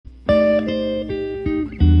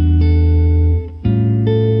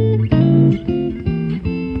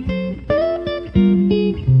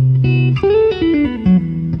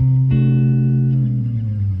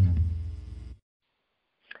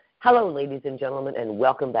Hello, ladies and gentlemen, and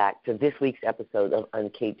welcome back to this week's episode of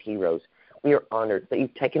Uncaged Heroes. We are honored that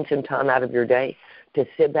you've taken some time out of your day to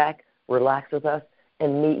sit back, relax with us,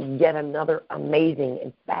 and meet yet another amazing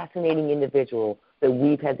and fascinating individual that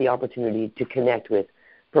we've had the opportunity to connect with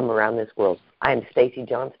from around this world. I am Stacy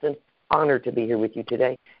Johnston, honored to be here with you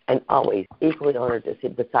today, and always equally honored to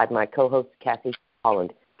sit beside my co-host, Kathy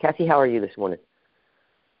Holland. Kathy, how are you this morning?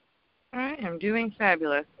 I am doing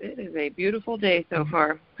fabulous. It is a beautiful day so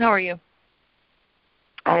far. How are you?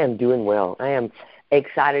 I am doing well. I am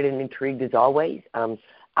excited and intrigued as always.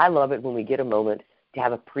 I love it when we get a moment to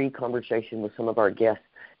have a pre-conversation with some of our guests,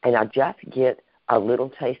 and I just get a little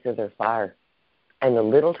taste of their fire and a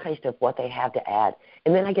little taste of what they have to add.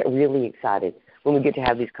 And then I get really excited when we get to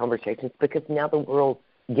have these conversations because now the world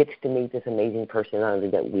gets to meet this amazing personality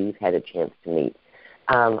that we've had a chance to meet.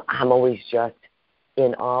 I'm always just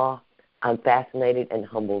in awe. I'm fascinated and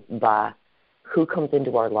humbled by who comes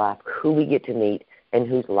into our life, who we get to meet, and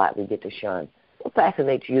whose light we get to shine. What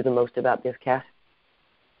fascinates you the most about this, Cass?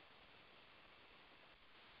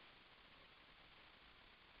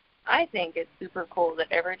 I think it's super cool that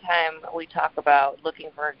every time we talk about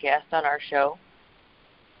looking for a guest on our show,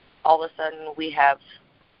 all of a sudden we have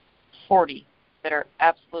 40 that are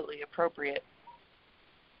absolutely appropriate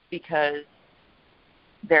because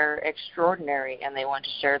they're extraordinary and they want to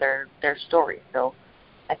share their story. So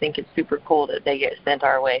I think it's super cool that they get sent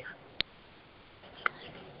our way.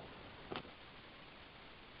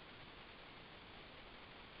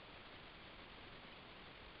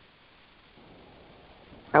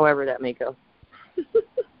 However that may go.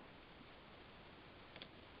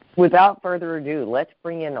 Without further ado, let's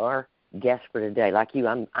bring in our guest for today. Like you,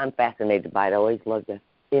 I'm fascinated by it. I always love to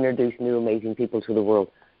introduce new amazing people to the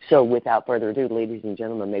world. So without further ado, ladies and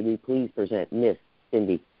gentlemen, may we please present Miss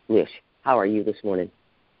Cindy Lish. How are you this morning?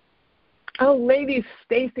 Oh, ladies,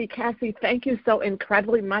 Stacy, Cassie, thank you so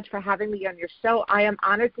incredibly much for having me on your show. I am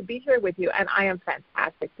honored to be here with you, and I am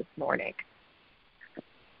fantastic this morning.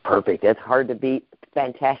 Perfect. That's hard to beat.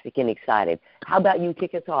 Fantastic and excited. How about you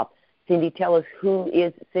kick us off? Cindy, tell us, who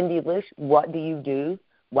is Cindy Lish? What do you do?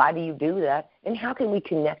 Why do you do that? And how can we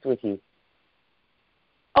connect with you?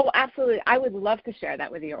 Oh, absolutely. I would love to share that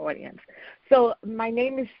with your audience. So my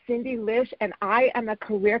name is Cindy Lish, and I am a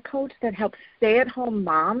career coach that helps stay-at-home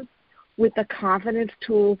moms with the confidence,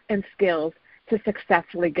 tools, and skills to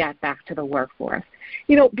successfully get back to the workforce.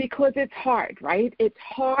 You know, because it's hard, right? It's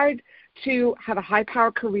hard to have a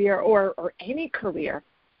high-power career or any career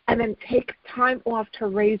and then take time off to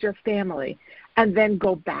raise your family and then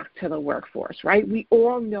go back to the workforce, right? We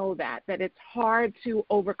all know that it's hard to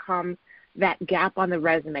overcome that gap on the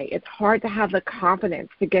resume. It's hard to have the confidence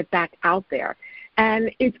to get back out there. And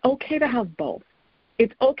it's okay to have both.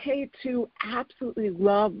 It's okay to absolutely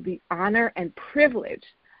love the honor and privilege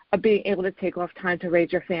of being able to take off time to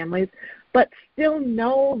raise your families, but still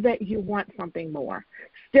know that you want something more.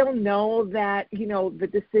 Still know that, you know, the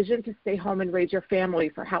decision to stay home and raise your family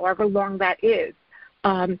for however long that is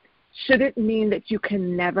shouldn't mean that you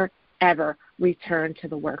can never, ever return to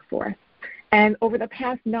the workforce. And over the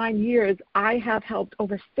past 9 years, I have helped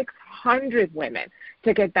over 600 women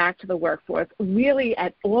to get back to the workforce, really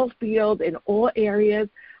at all fields, in all areas.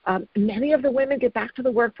 Many of the women get back to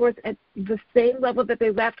the workforce at the same level that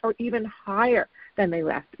they left or even higher than they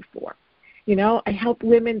left before. You know, I help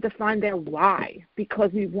women define their why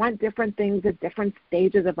because we want different things at different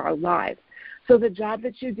stages of our lives. So the job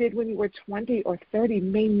that you did when you were 20 or 30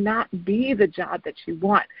 may not be the job that you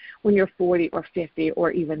want when you're 40 or 50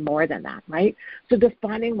 or even more than that, right? So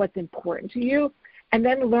defining what's important to you and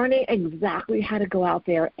then learning exactly how to go out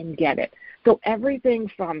there and get it. So everything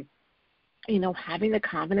from, you know, having the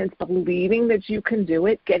confidence, believing that you can do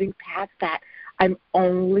it, getting past that I'm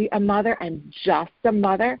only a mother, I'm just a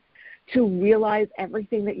mother, to realize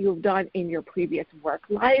everything that you've done in your previous work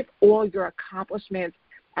life, all your accomplishments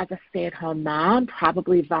as a stay-at-home mom,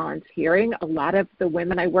 probably volunteering. A lot of the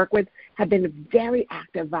women I work with have been very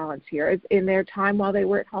active volunteers in their time while they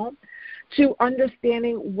were at home, to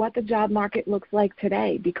understanding what the job market looks like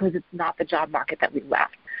today because it's not the job market that we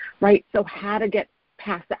left, right? So how to get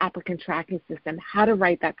past the applicant tracking system, how to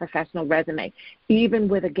write that professional resume, even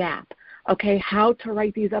with a gap. Okay, how to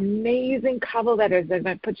write these amazing cover letters that are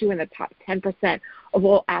going to put you in the top 10% of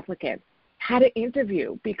all applicants. How to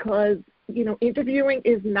interview because, you know, interviewing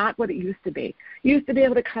is not what it used to be. You used to be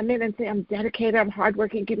able to come in and say, I'm dedicated, I'm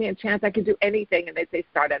hardworking, give me a chance, I can do anything, and they say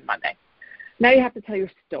start on Monday. Now you have to tell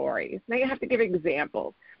your stories. Now you have to give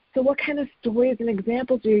examples. So what kind of stories and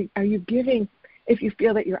examples are you giving if you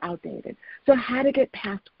feel that you're outdated? So how to get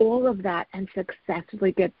past all of that and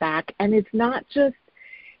successfully get back. And it's not just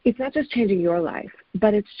it's not just changing your life,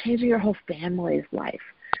 but it's changing your whole family's life,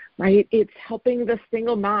 right? It's helping the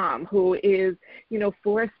single mom who is,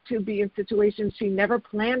 forced to be in situations she never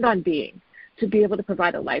planned on being, to be able to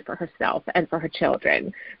provide a life for herself and for her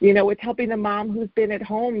children. It's helping the mom who's been at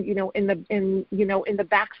home, in the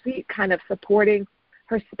back seat, kind of supporting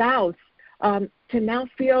her spouse, to now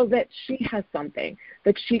feel that she has something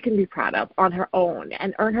that she can be proud of on her own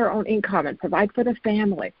and earn her own income and provide for the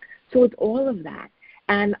family. So it's all of that.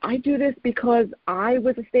 And I do this because I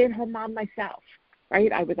was a stay-at-home mom myself,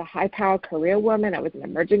 right? I was a high-power career woman. I was an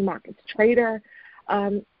emerging markets trader.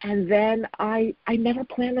 And then I never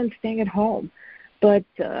planned on staying at home. But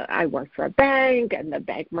I worked for a bank, and the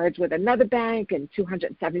bank merged with another bank, and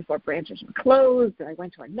 274 branches were closed, and I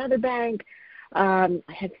went to another bank. I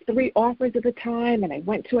had 3 offers at the time, and I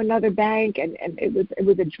went to another bank, and it was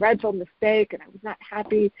a dreadful mistake, and I was not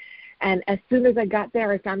happy. And as soon as I got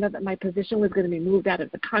there, I found out that my position was going to be moved out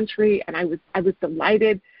of the country, and I was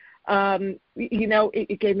delighted.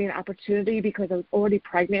 It gave me an opportunity because I was already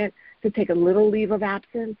pregnant to take a little leave of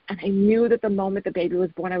absence, and I knew that the moment the baby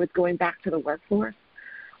was born, I was going back to the workforce.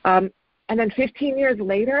 And then 15 years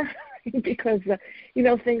later, because,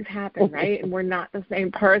 things happen, right? And we're not the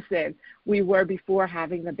same person we were before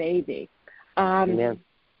having the baby. So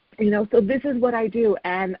this is what I do,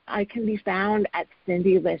 and I can be found at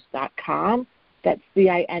CindyLish.com. That's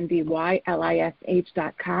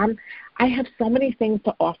CindyLish.com. I have so many things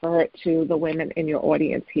to offer to the women in your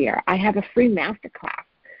audience here. I have a free masterclass,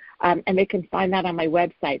 and they can find that on my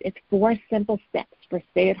website. It's 4 simple steps for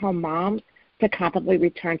stay-at-home moms to confidently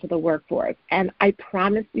return to the workforce. And I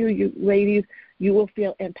promise you ladies, you will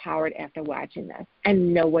feel empowered after watching this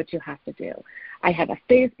and know what you have to do. I have a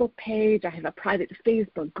Facebook page. I have a private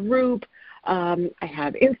Facebook group. I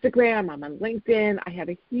have Instagram. I'm on LinkedIn. I have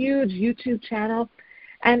a huge YouTube channel.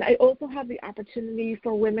 And I also have the opportunity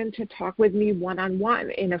for women to talk with me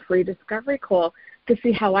one-on-one in a free discovery call to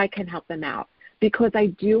see how I can help them out. Because I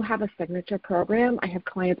do have a signature program. I have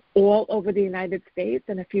clients all over the United States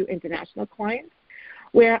and a few international clients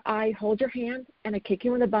where I hold your hand and I kick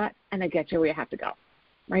you in the butt and I get you where you have to go.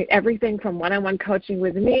 Right? Everything from one-on-one coaching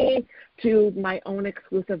with me to my own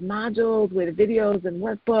exclusive modules with videos and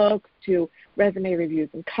workbooks to resume reviews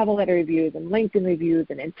and cover letter reviews and LinkedIn reviews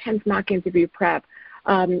and intense mock interview prep,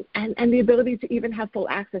 and the ability to even have full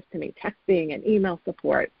access to me, texting and email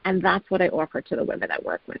support. And that's what I offer to the women that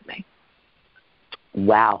work with me.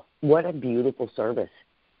 Wow, what a beautiful service.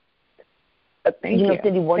 Thank you.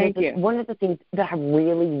 Cindy, one of the things that I've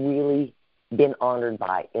really, really been honored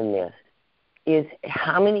by in this is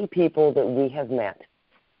how many people that we have met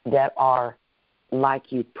that are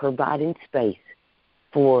like you, providing space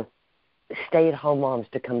for stay-at-home moms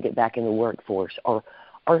to come get back in the workforce, or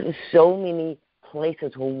so many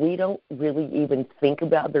places where we don't really even think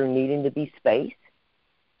about there needing to be space.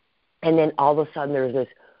 And then all of a sudden there's this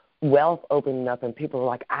wealth opening up and people are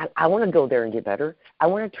like, I want to go there and get better. I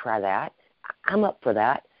want to try that. I'm up for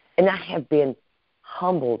that. And I have been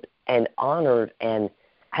humbled and honored and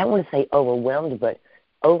I don't want to say overwhelmed, but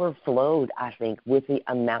overflowed, I think, with the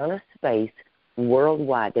amount of space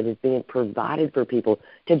worldwide that is being provided for people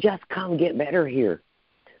to just come get better here.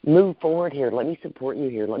 Move forward here. Let me support you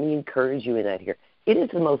here. Let me encourage you in that here. It is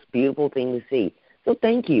the most beautiful thing to see. So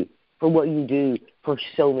thank you for what you do for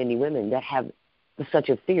so many women that have such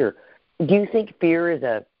a fear. Do you think fear is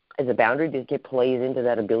a boundary that plays into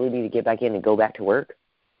that ability to get back in and go back to work?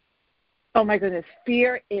 Oh, my goodness.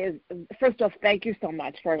 Fear is, first off, thank you so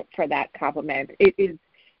much for that compliment. It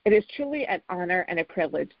is truly an honor and a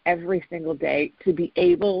privilege every single day to be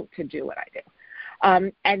able to do what I do.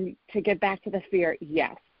 And to get back to the fear,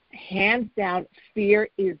 yes, hands down, fear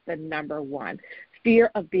is the number one.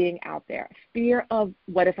 Fear of being out there. Fear of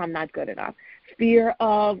what if I'm not good enough. Fear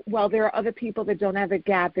of, well, there are other people that don't have a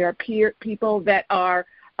gap. There are people that are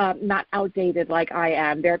not outdated like I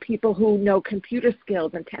am. There are people who know computer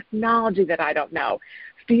skills and technology that I don't know.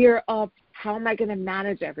 Fear of how am I going to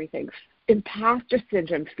manage everything. Imposter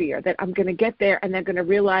syndrome fear that I'm going to get there and they're going to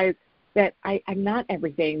realize that I'm not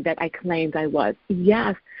everything that I claimed I was.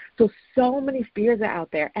 Yes. So many fears are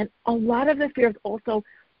out there. And a lot of the fears also,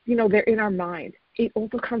 they're in our mind. It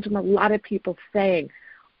also comes from a lot of people saying,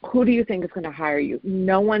 who do you think is going to hire you?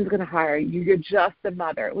 No one's going to hire you. You're just a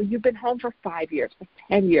mother. Well, you've been home for 5 years, for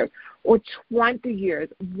 10 years, or 20 years.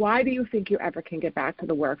 Why do you think you ever can get back to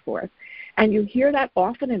the workforce? And you hear that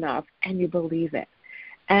often enough, and you believe it.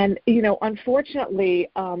 And, unfortunately,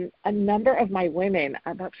 a number of my women,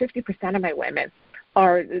 about 50% of my women,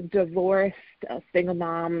 are divorced, single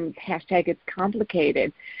moms, #it's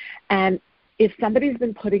complicated. And if somebody's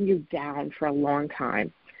been putting you down for a long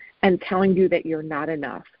time, and telling you that you're not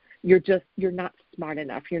enough. You're not smart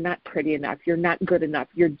enough. You're not pretty enough. You're not good enough.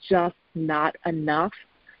 You're just not enough.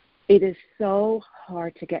 It is so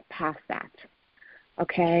hard to get past that.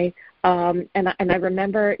 Okay. And I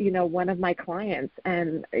remember, one of my clients,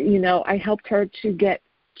 and, I helped her to get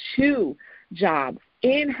 2 jobs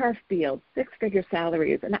in her field, 6-figure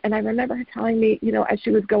salaries. And I remember her telling me, as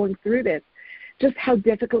she was going through this, just how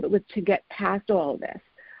difficult it was to get past all of this.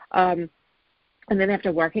 And then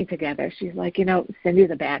after working together, she's like, Cindy's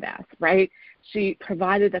a badass, right? She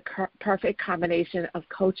provided the perfect combination of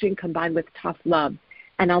coaching combined with tough love.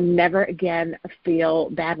 And I'll never again feel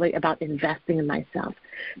badly about investing in myself,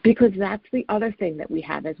 because that's the other thing that we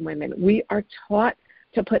have as women. We are taught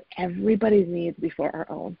to put everybody's needs before our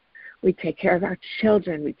own. We take care of our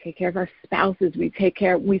children. We take care of our spouses. We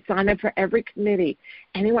sign up for every committee.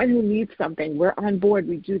 Anyone who needs something, we're on board.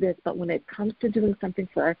 We do this. But when it comes to doing something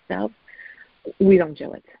for ourselves, we don't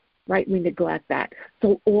do it, right? We neglect that.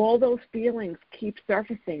 So all those feelings keep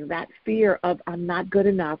surfacing, that fear of I'm not good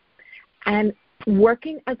enough. And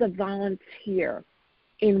working as a volunteer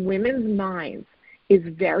in women's minds is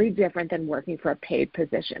very different than working for a paid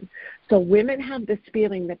position. So women have this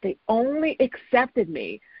feeling that they only accepted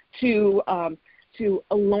me to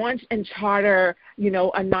launch and charter, a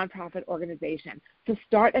nonprofit organization, to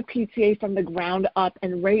start a PTA from the ground up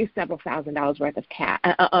and raise several $1,000s worth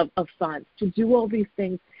of funds, to do all these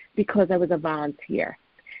things because I was a volunteer.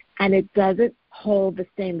 And it doesn't hold the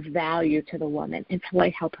same value to the woman until I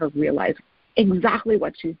help her realize exactly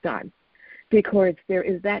what she's done, because there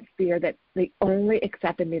is that fear that they only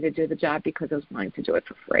accepted me to do the job because I was willing to do it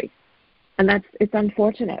for free. And it's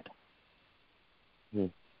unfortunate.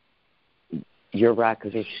 You're right,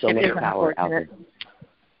 because there's so much power out there.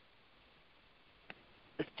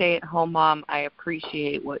 Stay-at-home mom, I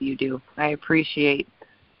appreciate what you do. I appreciate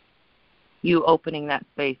you opening that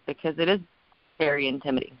space, because it is very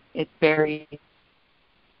intimidating. It's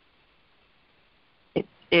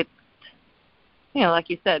like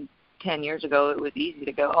you said, 10 years ago, it was easy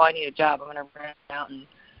to go, I need a job. I'm going to run out and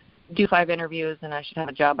do 5 interviews, and I should have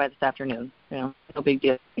a job by this afternoon. No big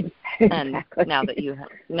deal. Exactly. And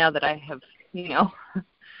now that I have,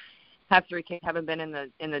 have 3 kids, haven't been in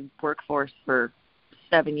the workforce for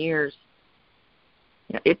 7 years,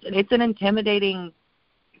 it's an intimidating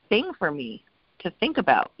thing for me to think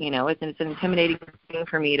about. It's an intimidating thing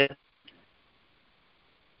for me to.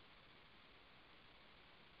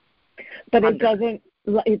 But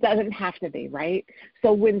it doesn't have to be, right?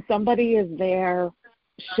 So when somebody is there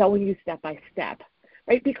showing you step by step,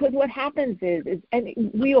 right? Because what happens is,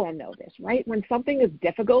 and we all know this, right? When something is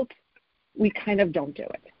difficult, we kind of don't do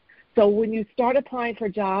it. So when you start applying for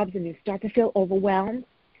jobs and you start to feel overwhelmed,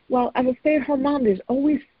 well, as a stay-at-home mom, there's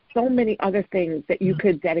always so many other things that you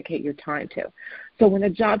could dedicate your time to. So when a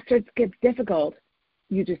job search gets difficult,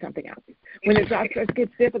 you do something else. When a job search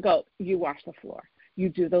gets difficult, you wash the floor. You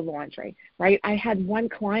do the laundry, right? I had one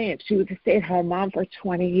client, she was a stay-at-home mom for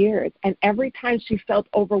 20 years, and every time she felt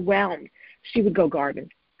overwhelmed, she would go garden.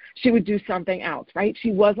 She would do something else, right?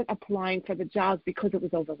 She wasn't applying for the jobs because it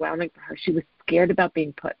was overwhelming for her. She was scared about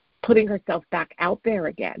putting herself back out there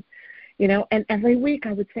again, and every week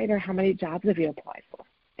I would say to her, how many jobs have you applied for?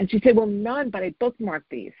 And she'd say, well, none, but I bookmarked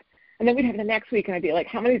these. And then we'd have the next week, and I'd be like,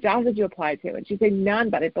 how many jobs did you apply to? And she'd say, none,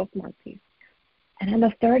 but I bookmarked these. And on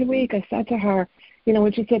the 3rd week, I said to her,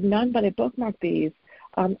 when she said, none, but I bookmarked these,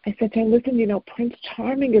 I said to her, listen, Prince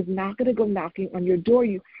Charming is not going to go knocking on your door.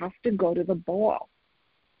 You have to go to the ball.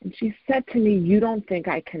 And she said to me, you don't think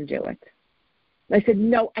I can do it? And I said,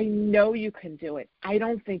 no, I know you can do it. I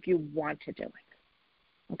don't think you want to do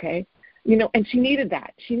it. Okay? And she needed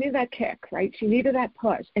that. She needed that kick, right? She needed that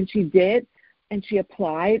push. And she did, and she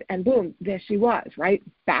applied, and boom, there she was, right?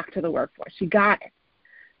 Back to the workforce. She got it.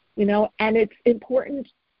 And it's important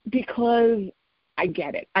because I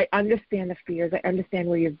get it. I understand the fears. I understand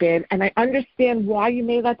where you've been, and I understand why you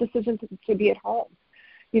made that decision to be at home.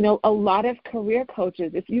 A lot of career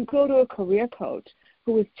coaches, if you go to a career coach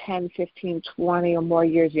who is 10, 15, 20 or more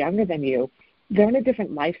years younger than you, they're in a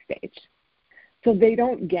different life stage. So they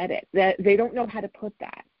don't get it. They don't know how to put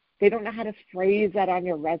that. They don't know how to phrase that on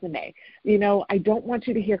your resume. I don't want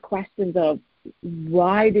you to hear questions of,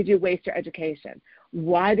 why did you waste your education?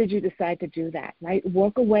 Why did you decide to do that, right?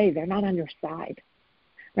 Walk away. They're not on your side,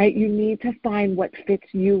 right? You need to find what fits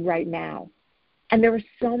you right now. And there are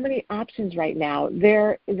so many options right now.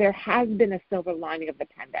 There has been a silver lining of the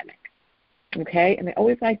pandemic, okay? And I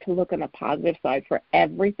always like to look on the positive side for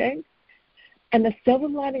everything. And the silver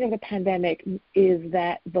lining of the pandemic is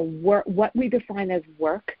that what we define as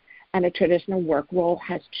work and a traditional work role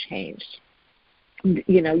has changed.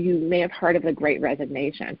 You may have heard of the Great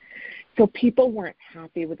Resignation. So people weren't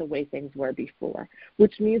happy with the way things were before,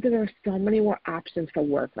 which means that there are so many more options for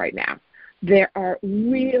work right now. There are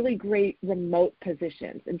really great remote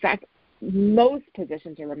positions. In fact, most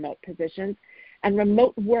positions are remote positions, and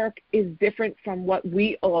remote work is different from what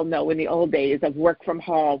we all know in the old days of work from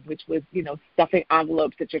home, which was, stuffing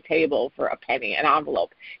envelopes at your table for a penny an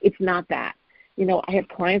envelope. It's not that. I have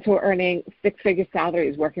clients who are earning six-figure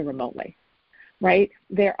salaries working remotely. Right?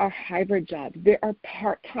 There are hybrid jobs. There are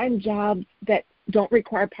part-time jobs that don't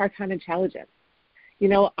require part-time intelligence.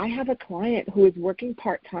 I have a client who is working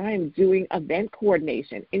part-time doing event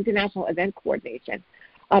coordination, international event coordination,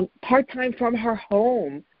 part-time from her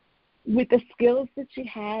home with the skills that she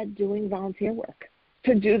had doing volunteer work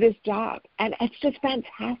to do this job. And it's just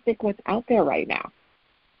fantastic what's out there right now.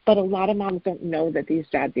 But a lot of moms don't know that these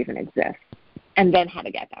jobs even exist and then how to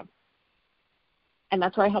get them. And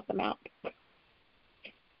that's where I help them out.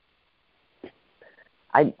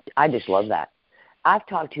 I just love that. I've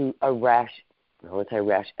talked to a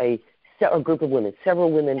group of women,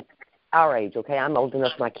 several women our age, okay? I'm old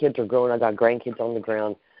enough, my kids are grown, I've got grandkids on the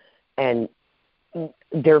ground, and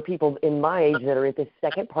there are people in my age that are at the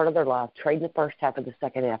second part of their life, trading the first half of the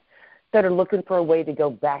second half, that are looking for a way to go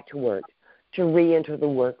back to work, to re-enter the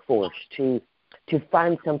workforce, to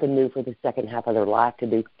find something new for the second half of their life to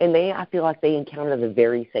do. And I feel like they encounter the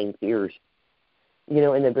very same fears.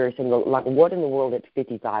 In the very single, like, what in the world at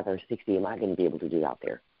 55 or 60 am I going to be able to do out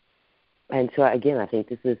there? And so, again, I think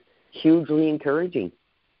this is hugely encouraging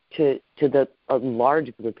to a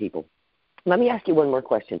large group of people. Let me ask you one more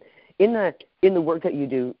question. In the work that you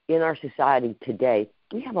do in our society today,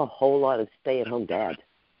 we have a whole lot of stay-at-home dads.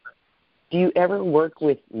 Do you ever work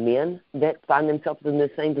with men that find themselves in the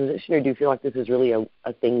same position, or do you feel like this is really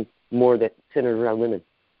a thing more that centered around women?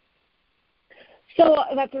 So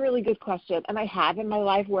that's a really good question, and I have in my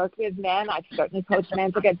life worked with men. I've certainly coached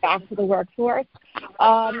men to get back to the workforce.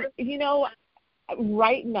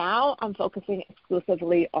 Right now I'm focusing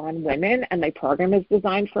exclusively on women, and my program is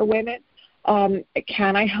designed for women.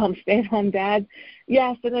 Can I help stay-at-home dads?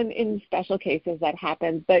 Yes, and then in special cases that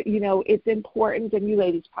happens. But, it's important, and you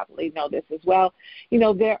ladies probably know this as well.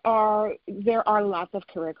 There are lots of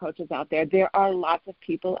career coaches out there. There are lots of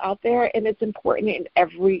people out there, and it's important in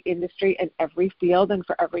every industry and every field and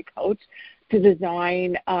for every coach to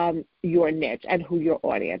design your niche and who your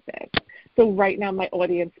audience is. So right now my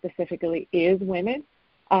audience specifically is women.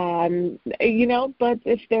 But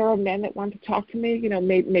if there are men that want to talk to me,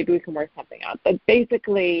 maybe we can work something out. But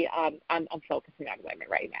basically, I'm focusing on women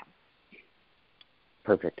right now.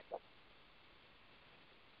 Perfect.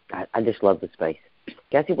 I just love the space.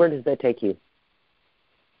 Cassie, where does that take you?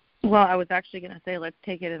 Well, I was actually going to say let's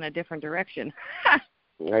take it in a different direction.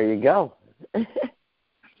 There you go.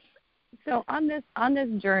 So on this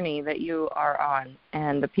journey that you are on,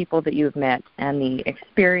 and the people that you've met, and the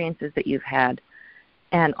experiences that you've had,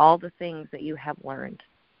 and all the things that you have learned,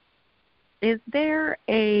 is there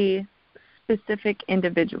a specific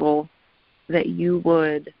individual that you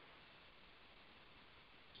would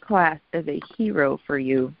class as a hero for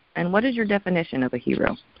you? And what is your definition of a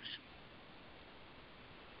hero?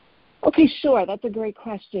 Okay, sure. That's a great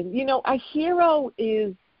question. A hero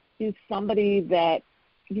is somebody that,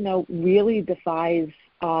 really defies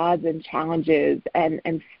odds and challenges and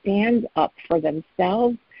stands up for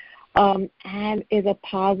themselves. And is a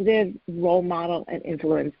positive role model and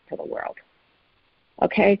influence to the world.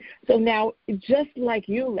 Okay? So now, just like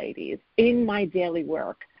you ladies, in my daily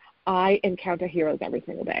work, I encounter heroes every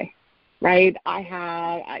single day, right? I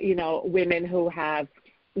have, women who have,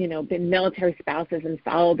 been military spouses and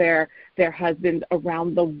follow their husbands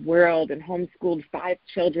around the world and homeschooled 5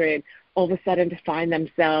 children, all of a sudden to find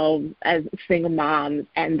themselves as single moms,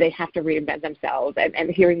 and they have to reinvent themselves, and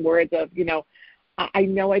hearing words of, I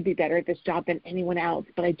know I'd be better at this job than anyone else,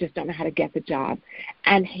 but I just don't know how to get the job.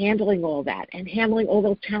 And handling all that and handling all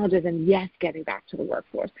those challenges, and, yes, getting back to the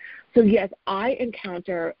workforce. So, yes, I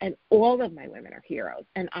encounter, and all of my women are heroes,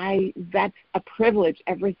 and that's a privilege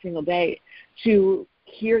every single day to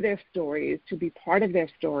hear their stories, to be part of their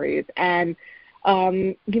stories, and,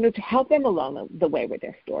 to help them along the way with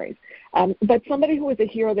their stories. But somebody who was a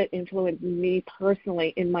hero that influenced me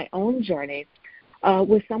personally in my own journey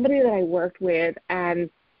was somebody that I worked with, and,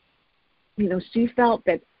 she felt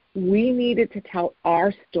that we needed to tell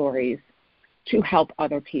our stories to help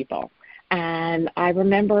other people. And I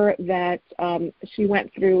remember that she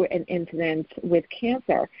went through an incident with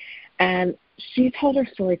cancer, and she told her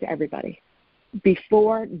story to everybody,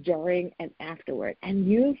 before, during, and afterward, and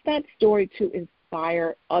used that story to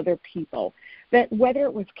inspire other people that whether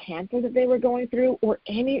it was cancer that they were going through or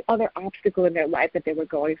any other obstacle in their life that they were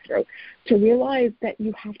going through, to realize that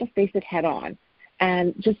you have to face it head on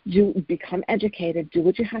and just become educated, do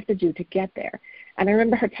what you have to do to get there. And I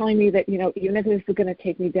remember her telling me that, even if this is going to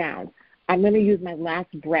take me down, I'm going to use my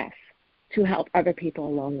last breath to help other people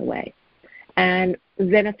along the way. And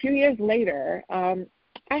then a few years later,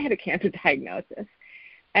 I had a cancer diagnosis.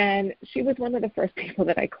 And she was one of the first people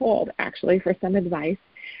that I called, actually, for some advice.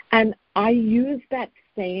 And I used that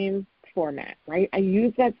same format, right? I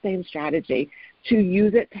used that same strategy to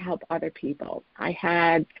use it to help other people. I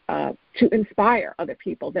had to inspire other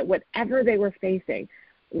people that whatever they were facing,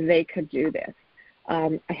 they could do this.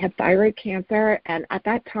 I had thyroid cancer, and at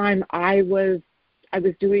that time I was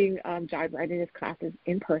doing job readiness classes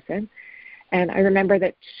in person. And I remember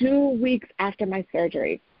that 2 weeks after my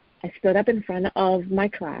surgery, I stood up in front of my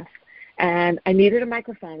class, and I needed a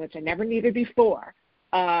microphone, which I never needed before.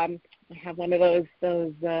 I have one of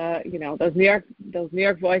those New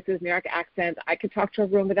York voices, New York accents. I could talk to a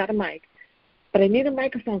room without a mic, but I needed a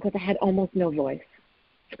microphone because I had almost no voice.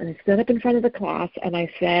 And I stood up in front of the class, and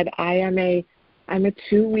I said, I'm a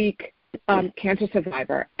 2-week cancer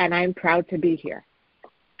survivor, and I'm proud to be here.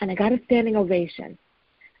 And I got a standing ovation.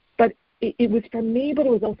 But it was for me, but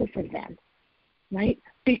it was also for them, right?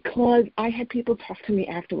 Because I had people talk to me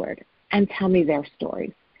afterward and tell me their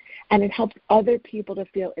stories. And it helps other people to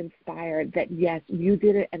feel inspired that, yes, you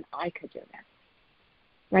did it and I could do it,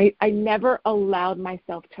 right? I never allowed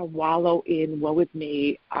myself to wallow in, woe is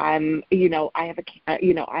me. I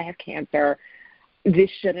have cancer. This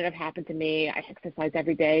shouldn't have happened to me. I exercise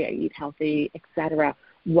every day. I eat healthy, etc.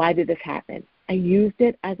 Why did this happen? I used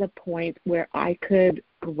it as a point where I could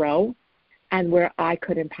grow and where I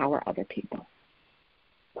could empower other people.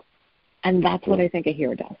 And that's what I think a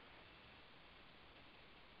hero does.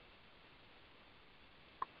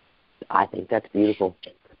 I think that's beautiful.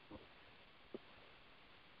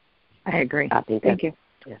 I agree. Thank you.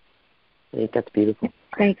 Yeah, I think that's beautiful.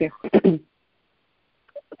 Thank you.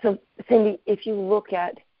 So, Cindy, if you look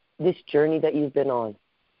at this journey that you've been on,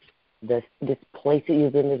 this place that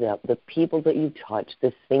you've ended up, the people that you've touched,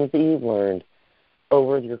 the things that you've learned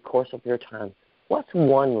over the course of your time, what's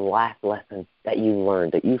one last lesson that you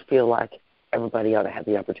learned that you feel like everybody ought to have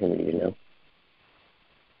the opportunity to know?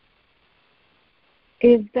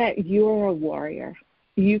 Is that you are a warrior.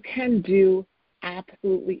 You can do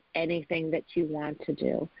absolutely anything that you want to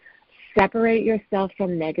do. Separate yourself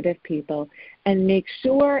from negative people and make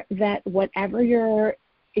sure that whatever you're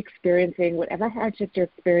experiencing, whatever hardships you're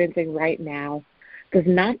experiencing right now, does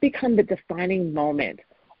not become the defining moment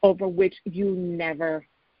over which you never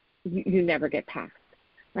get past.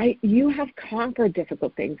 Right? You have conquered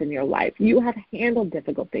difficult things in your life. You have handled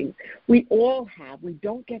difficult things. We all have. We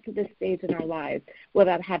don't get to this stage in our lives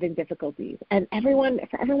without having difficulties. And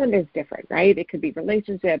for everyone, there's different, right? It could be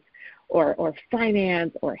relationships or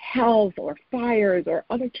finance or health or fires or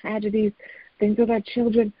other tragedies, things with our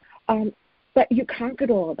children. But you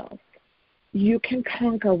conquered all of those. You can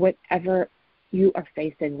conquer whatever you are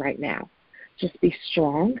facing right now. Just be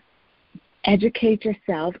strong, educate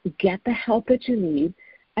yourself, get the help that you need,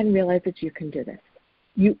 and realize that you can do this.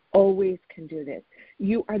 You always can do this.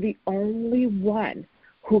 You are the only one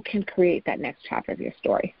who can create that next chapter of your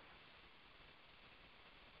story.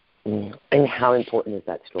 And how important is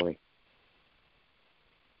that story?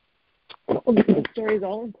 Well, the story is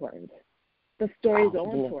all important. The story is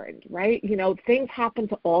all important, right? Things happen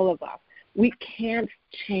to all of us. We can't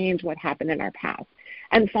change what happened in our past.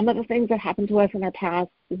 And some of the things that happened to us in our past,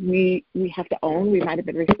 we have to own, we might have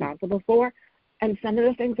been responsible for. And some of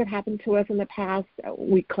the things that happened to us in the past,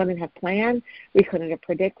 we couldn't have planned, we couldn't have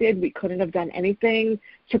predicted, we couldn't have done anything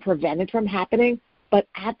to prevent it from happening. But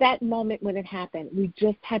at that moment when it happened, we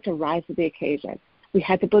just had to rise to the occasion. We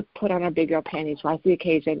had to put on our big girl panties, rise to the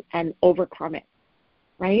occasion, and overcome it,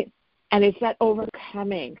 right? And it's that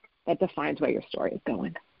overcoming that defines where your story is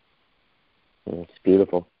going. It's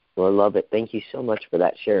beautiful. Well, I love it. Thank you so much for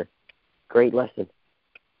that share. Great lesson.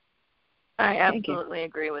 I absolutely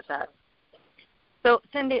agree with that. So,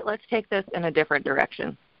 Cindy, let's take this in a different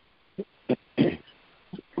direction.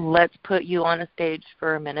 Let's put you on a stage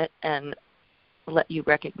for a minute and let you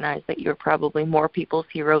recognize that you're probably more people's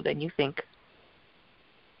hero than you think.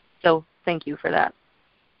 So, thank you for that.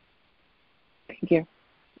 Thank you.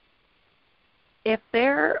 If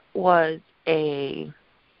there was a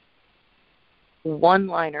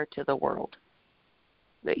one-liner to the world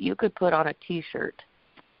that you could put on a T-shirt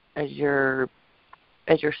as your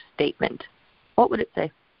statement, what would it say?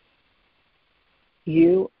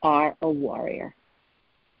 You are a warrior.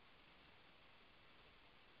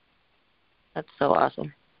 That's so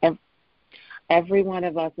awesome. Every one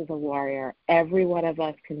of us is a warrior. Every one of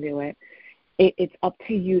us can do it. It's up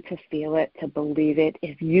to you to feel it, to believe it.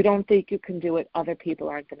 If you don't think you can do it, other people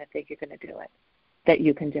aren't going to think you're going to do it, that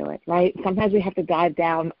you can do it, right? Sometimes we have to dive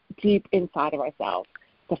down deep inside of ourselves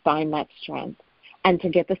to find that strength and to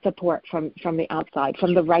get the support from the outside,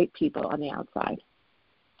 from the right people on the outside.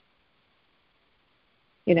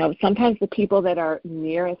 You know, sometimes the people that are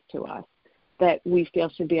nearest to us that we feel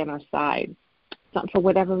should be on our side, for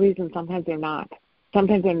whatever reason, sometimes they're not.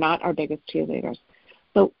 Sometimes they're not our biggest cheerleaders.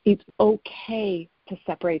 So it's okay to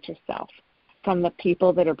separate yourself from the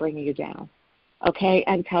people that are bringing you down, okay?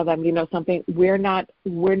 And tell them, you know something, we're not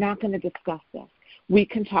going to discuss this. We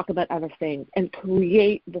can talk about other things and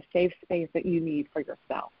create the safe space that you need for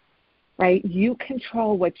yourself, right? You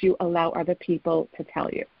control what you allow other people to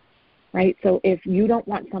tell you, right? So if you don't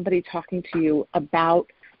want somebody talking to you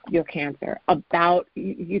about your cancer, about,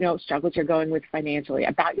 you know, struggles you're going with financially,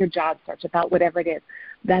 about your job search, about whatever it is,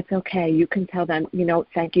 that's okay. You can tell them, you know,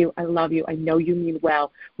 thank you, I love you, I know you mean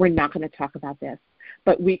well, we're not going to talk about this,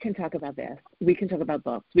 but we can talk about this. We can talk about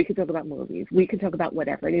books. We can talk about movies. We can talk about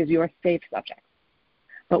whatever it is, your safe subject,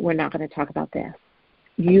 but we're not going to talk about this.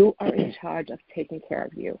 You are in charge of taking care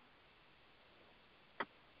of you.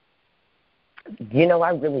 You know, I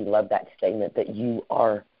really love that statement that you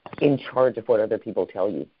are in charge of what other people tell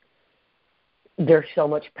you. There's so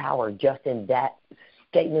much power just in that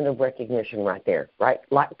statement of recognition right there, right?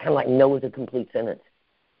 Like kind of like no is a complete sentence,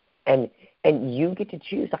 and you get to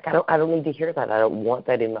choose. Like I don't need to hear that. I don't want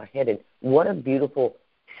that in my head. And what a beautiful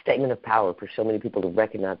statement of power for so many people to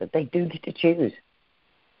recognize that they do get to choose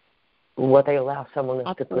what they allow someone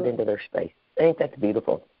else to put into their space. I think that's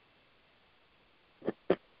beautiful.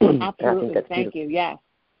 Absolutely. Thank you. Yes.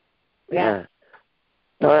 Yeah.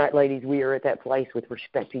 All right, ladies, we are at that place with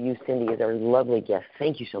respect to you, Cindy, as our lovely guest.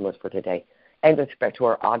 Thank you so much for today. And with respect to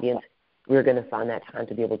our audience, we're going to find that time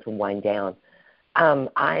to be able to wind down. I'm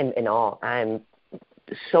in awe. I'm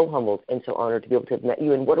so humbled and so honored to be able to have met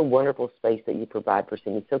you, and what a wonderful space that you provide for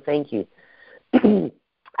Cindy. So thank you.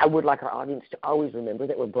 I would like our audience to always remember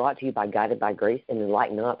that we're brought to you by Guided by Grace and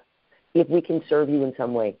Enlighten Up. If we can serve you in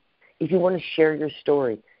some way, if you want to share your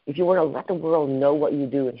story, if you want to let the world know what you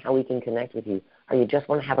do and how we can connect with you, or you just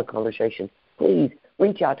want to have a conversation, please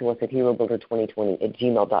reach out to us at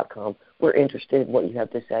herobuilder2020@gmail.com. We're interested in what you have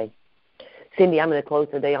to say. Cindy, I'm going to close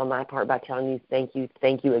today on my part by telling you thank you.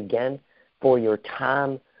 Thank you again for your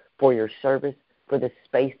time, for your service, for the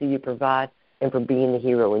space that you provide, and for being the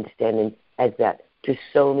hero and standing as that to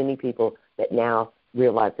so many people that now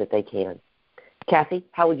realize that they can. Kathy,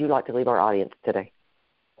 how would you like to leave our audience today?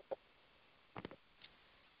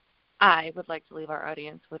 I would like to leave our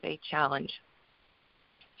audience with a challenge.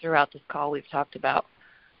 Throughout this call, we've talked about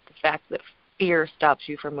the fact that fear stops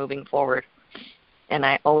you from moving forward. And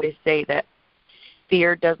I always say that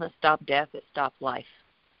fear doesn't stop death, it stops life.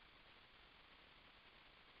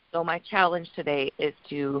 So my challenge today is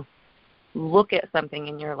to look at something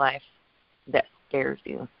in your life that scares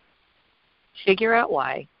you. Figure out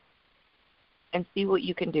why and see what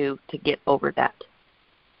you can do to get over that.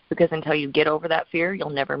 Because until you get over that fear, you'll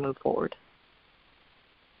never move forward.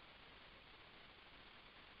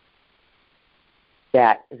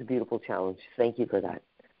 That is a beautiful challenge. Thank you for that.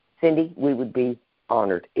 Cindy, we would be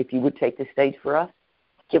honored if you would take the stage for us,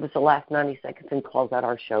 give us the last 90 seconds, and close out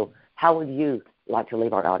our show. How would you like to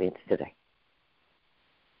leave our audience today?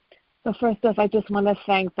 So first off, I just want to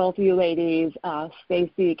thank both of you ladies,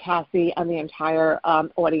 Stacy, Cassie, and the entire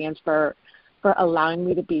audience for allowing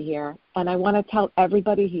me to be here. And I want to tell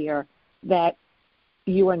everybody here that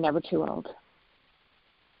you are never too old.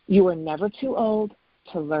 You are never too old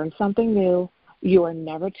to learn something new. You are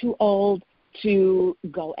never too old to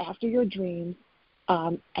go after your dreams,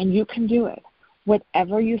 and you can do it.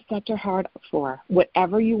 Whatever you set your heart for,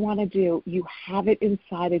 whatever you want to do, you have it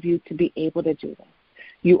inside of you to be able to do this.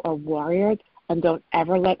 You are warriors, and don't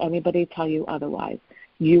ever let anybody tell you otherwise.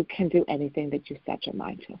 You can do anything that you set your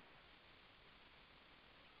mind to.